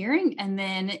what I'm hearing. And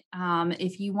then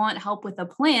if you want help with a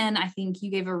plan, I think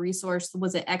you gave a resource.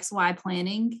 Was it XY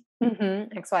planning?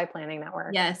 XY Planning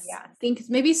Network. Yes. Yeah. I think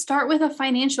maybe start with a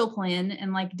financial plan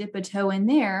and like dip a toe in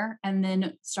there and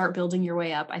then start building your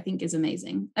way up, I think is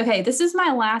amazing. Okay. This is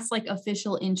my last like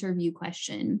official interview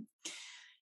question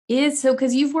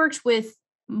because you've worked with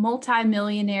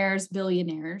multi-millionaires,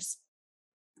 billionaires.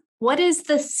 What is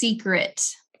the secret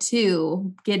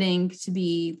to getting to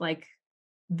be like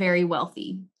very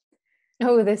wealthy?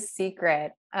 Oh, the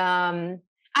secret. I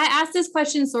asked this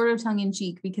question sort of tongue in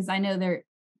cheek because I know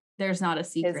there's not a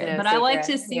secret, but I like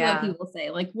to see what people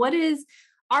say. Like,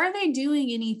 are they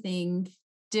doing anything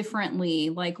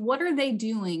differently? Like, what are they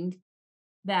doing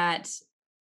that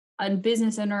a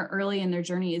business owner early in their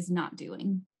journey is not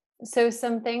doing? So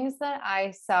some things that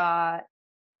I saw,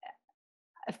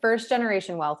 first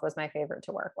generation wealth was my favorite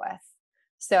to work with.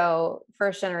 So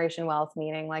first generation wealth,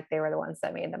 meaning like they were the ones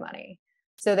that made the money.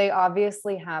 So they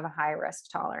obviously have a high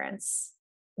risk tolerance,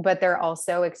 but they're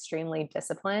also extremely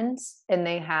disciplined and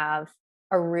they have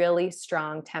a really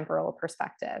strong temporal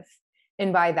perspective.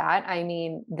 And by that, I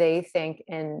mean, they think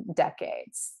in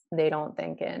decades, they don't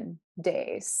think in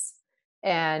days.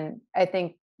 And I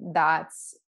think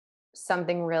that's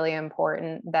something really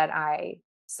important that I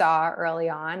saw early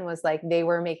on was like they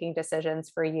were making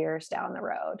decisions for years down the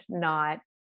road, not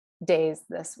days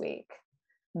this week.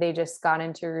 They just got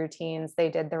into routines, they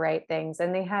did the right things,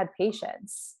 and they had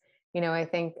patience. I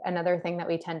think another thing that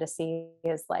we tend to see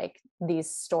is like these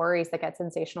stories that get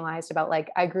sensationalized about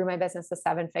like, I grew my business to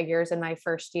 7 figures in my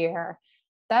first year.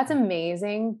 That's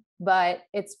amazing, but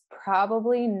it's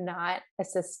probably not a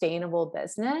sustainable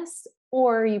business,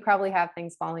 or you probably have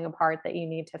things falling apart that you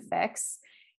need to fix.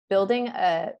 Building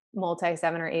a multi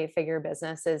 7 or 8 figure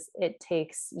business it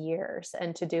takes years,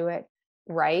 and to do it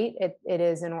right, it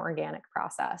is an organic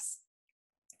process.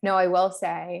 Now, I will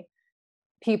say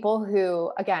people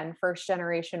who, again, first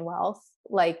generation wealth,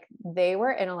 like they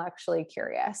were intellectually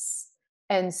curious.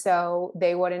 And so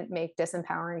they wouldn't make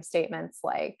disempowering statements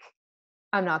like,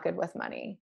 I'm not good with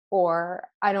money, or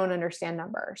I don't understand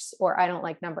numbers, or I don't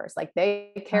like numbers. Like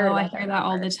they cared about I hear that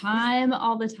all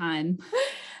the time.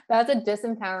 That's a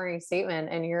disempowering statement,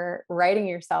 and you're writing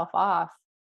yourself off.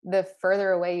 The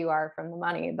further away you are from the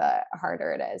money, the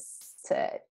harder it is to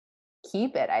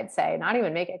keep it, I'd say. Not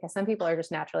even make it, because some people are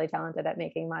just naturally talented at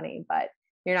making money, but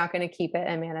you're not going to keep it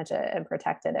and manage it and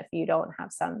protect it if you don't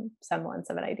have some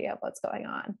semblance of an idea of what's going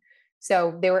on.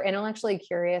 So they were intellectually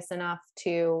curious enough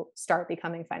to start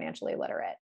becoming financially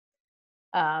literate.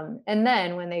 And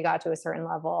then when they got to a certain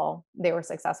level, they were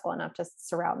successful enough to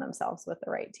surround themselves with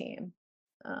the right team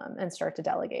and start to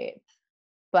delegate.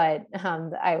 But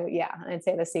I'd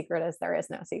say the secret is there is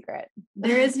no secret.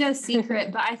 There is no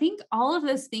secret, but I think all of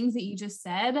those things that you just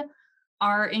said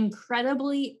are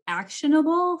incredibly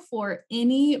actionable for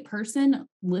any person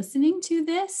listening to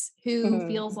this who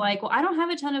feels like, well, I don't have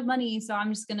a ton of money, so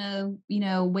I'm just going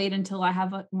to, wait until I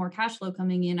have more cash flow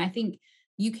coming in. I think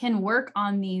you can work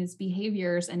on these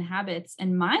behaviors and habits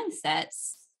and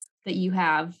mindsets that you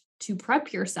have to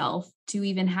prep yourself to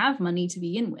even have money to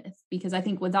begin with, because I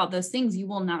think without those things, you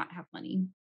will not have money.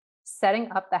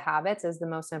 Setting up the habits is the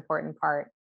most important part.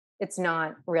 It's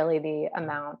not really the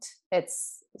amount.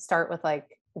 It's start with like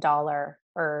 $1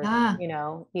 or,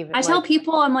 even I tell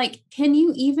people, I'm like, can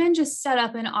you even just set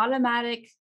up an automatic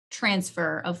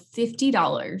transfer of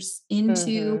 $50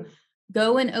 into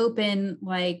go and open,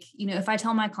 like, if I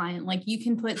tell my client, like, you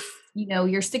can put,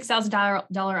 your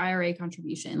 $6,000 IRA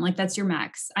contribution, like that's your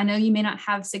max. I know you may not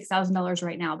have $6,000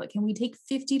 right now, but can we take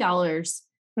 $50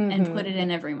 and put it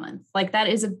in every month? Like that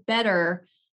is better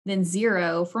than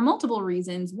zero for multiple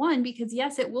reasons. One, because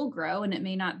yes, it will grow and it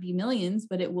may not be millions,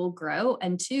 but it will grow.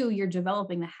 And two, you're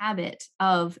developing the habit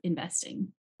of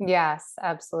investing. Yes,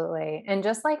 absolutely. And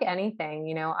just like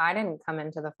anything, I didn't come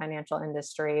into the financial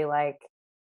industry like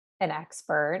an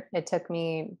expert. It took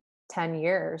me 10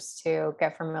 years to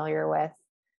get familiar with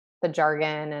the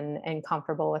jargon and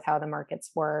comfortable with how the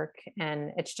markets work.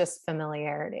 And it's just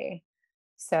familiarity.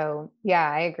 So yeah,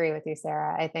 I agree with you,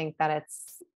 Sarah. I think that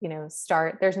it's,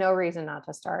 there's no reason not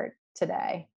to start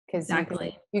today, because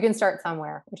you can start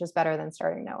somewhere, which is better than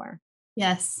starting nowhere.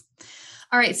 Yes.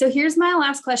 All right. So here's my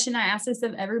last question. I ask this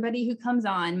of everybody who comes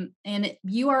on, and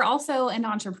you are also an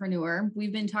entrepreneur.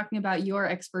 We've been talking about your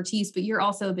expertise, but you're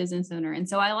also a business owner. And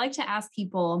so I like to ask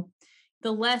people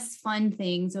the less fun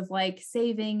things of like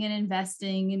saving and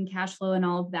investing and cash flow and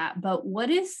all of that. But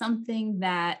what is something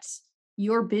that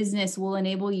your business will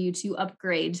enable you to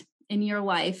upgrade in your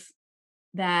life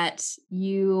that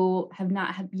you have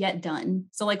not yet done?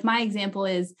 So like my example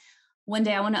is, one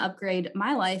day I want to upgrade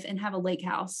my life and have a lake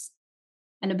house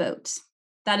and a boat.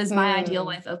 That is my ideal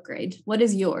life upgrade. What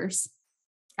is yours?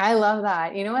 I love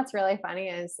that. You know, what's really funny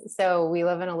is, so we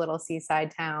live in a little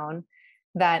seaside town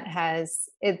that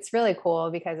it's really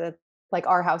cool because it's like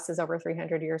our house is over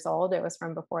 300 years old. It was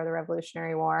from before the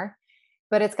Revolutionary War,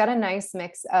 but it's got a nice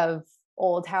mix of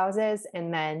old houses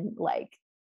and then like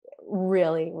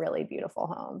really, really beautiful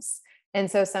homes.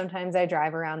 And so sometimes I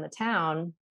drive around the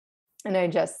town and I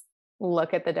just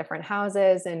look at the different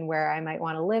houses and where I might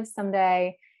want to live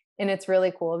someday. And it's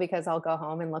really cool because I'll go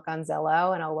home and look on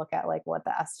Zillow and I'll look at like what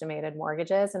the estimated mortgage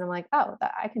is. And I'm like, oh,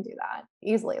 I can do that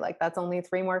easily. Like that's only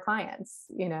 3 more clients,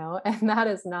 you know, and that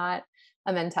is not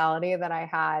a mentality that I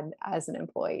had as an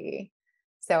employee.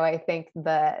 So I think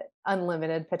the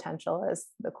unlimited potential is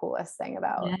the coolest thing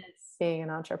about being an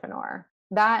entrepreneur.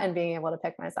 That and being able to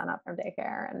pick my son up from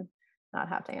daycare and not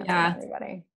have to answer to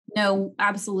anybody. No,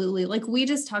 absolutely. Like we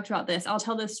just talked about this. I'll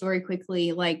tell this story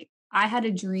quickly. Like I had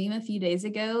a dream a few days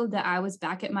ago that I was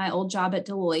back at my old job at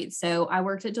Deloitte. So I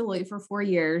worked at Deloitte for 4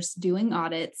 years doing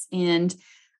audits, and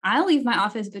I leave my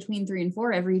office between 3 and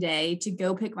 4 every day to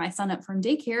go pick my son up from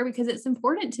daycare because it's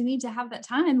important to me to have that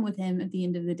time with him at the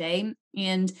end of the day.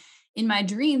 And in my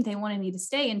dream, they wanted me to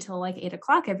stay until like 8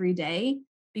 o'clock every day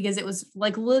because it was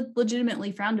like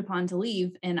legitimately frowned upon to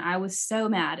leave. And I was so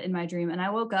mad in my dream. And I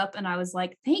woke up and I was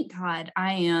like, thank God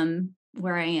I am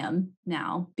where I am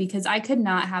now, because I could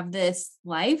not have this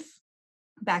life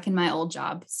back in my old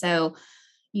job. So,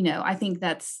 you know, I think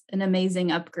that's an amazing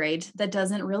upgrade that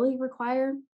doesn't really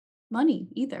require money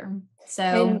either.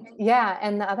 So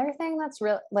and the other thing that's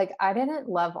real, like I didn't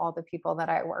love all the people that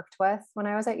I worked with when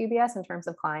I was at UBS in terms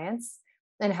of clients,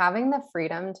 and having the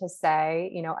freedom to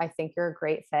say, you know, I think you're a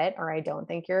great fit, or I don't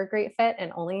think you're a great fit,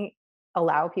 and only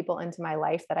allow people into my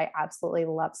life that I absolutely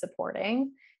love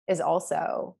supporting is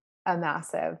also a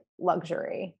massive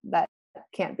luxury that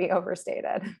can't be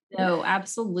overstated. No,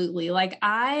 absolutely. Like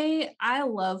I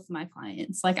love my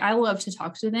clients. Like I love to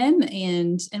talk to them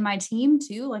and my team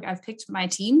too. Like I've picked my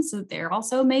team so they're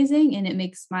also amazing, and it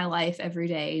makes my life every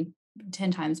day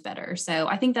 10 times better. So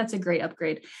I think that's a great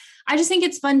upgrade. I just think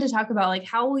it's fun to talk about like,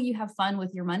 how will you have fun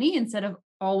with your money instead of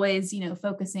always, you know,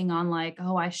 focusing on like,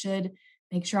 oh, I should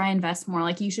make sure I invest more.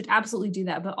 Like you should absolutely do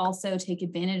that, but also take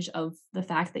advantage of the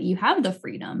fact that you have the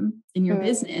freedom in your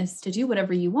business to do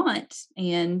whatever you want,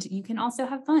 and you can also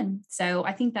have fun. So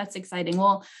I think that's exciting.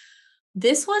 Well,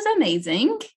 this was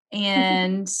amazing.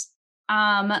 And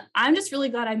I'm just really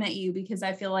glad I met you because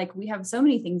I feel like we have so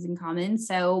many things in common.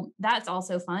 So that's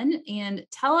also fun. And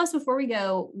tell us before we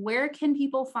go, where can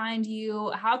people find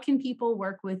you? How can people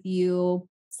work with you?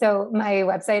 So my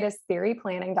website is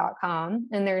theoryplanning.com,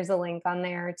 and there's a link on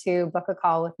there to book a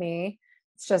call with me.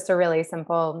 It's just a really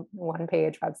simple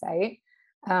 1-page website.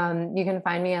 You can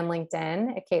find me on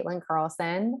LinkedIn at Kaitlyn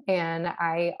Carlson. And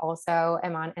I also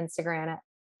am on Instagram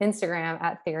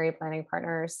at Theory Planning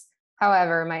Partners.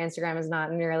 However, my Instagram is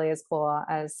not nearly as cool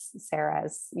as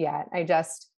Sarah's yet. I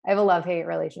have a love-hate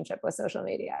relationship with social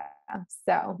media.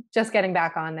 So just getting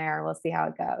back on there, we'll see how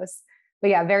it goes. But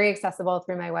yeah, very accessible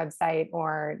through my website,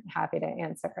 or happy to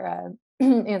answer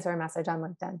a message on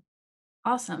LinkedIn.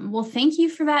 Awesome. Well, thank you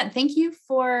for that. Thank you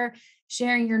for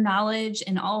sharing your knowledge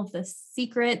and all of the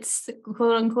secrets,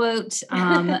 quote unquote.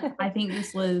 I think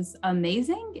this was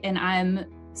amazing, and I'm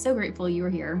so grateful you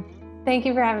were here. Thank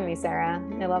you for having me, Sarah.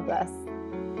 I love this.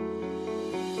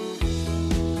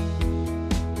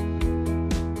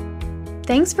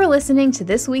 Thanks for listening to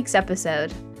this week's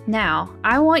episode. Now,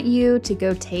 I want you to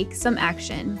go take some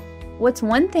action. What's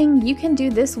one thing you can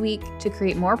do this week to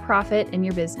create more profit in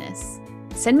your business?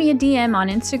 Send me a DM on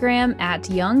Instagram at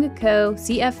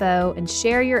YoungCoCFO and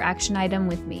share your action item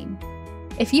with me.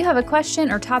 If you have a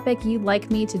question or topic you'd like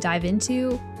me to dive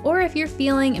into, or if you're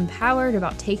feeling empowered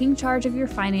about taking charge of your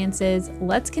finances,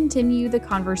 let's continue the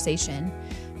conversation.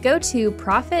 Go to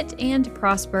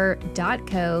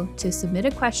profitandprosper.co to submit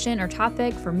a question or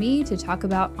topic for me to talk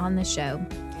about on the show.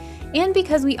 And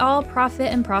because we all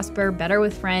profit and prosper better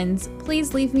with friends,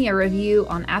 please leave me a review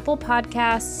on Apple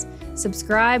Podcasts,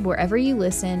 subscribe wherever you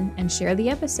listen, and share the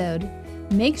episode.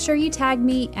 Make sure you tag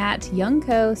me at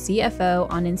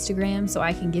YoungCoCFO on Instagram so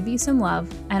I can give you some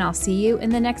love, and I'll see you in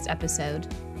the next episode.